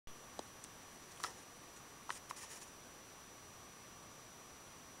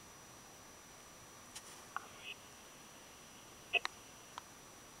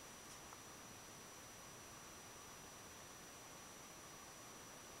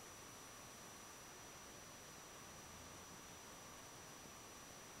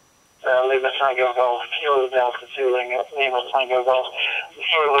Lima Tango Golf, Kilo Delta 2 Lima Tango Golf.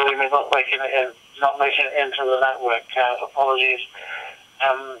 Sorry, William is not making it into the network. Apologies.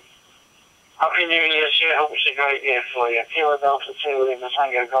 Happy New Year to you. Hope it's a great year for you. Kilo Delta 2 Lima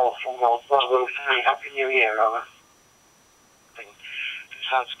Tango Golf from Golf Bravo 3. Happy New Year, over. This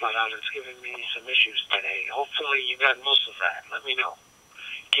heart's gone out. It's giving me some issues today. Hopefully you got most of that. Let me know.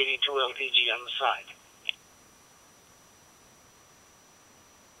 82 LPG on the side.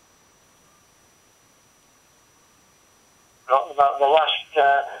 About the last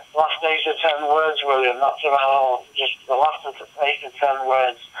 8 to 10 words, William, not about all, just the last 8 to 10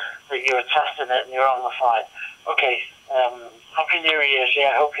 words that you were testing it and you're on the flight. Okay, Happy New Year,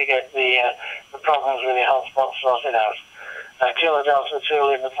 yeah, I hope you get the problems with your hotspot sorted out. Kilo Delta 2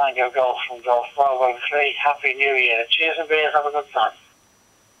 Lima Tango Golf from Golf Bravo 3, Happy New Year. Cheers and beers, have a good time.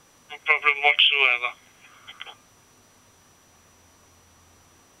 No problem whatsoever.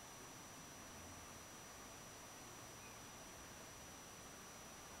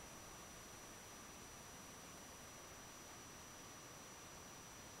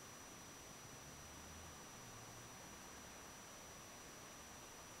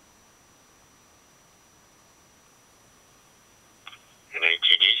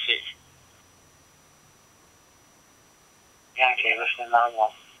 Yankee, listening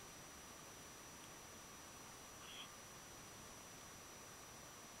 9-1.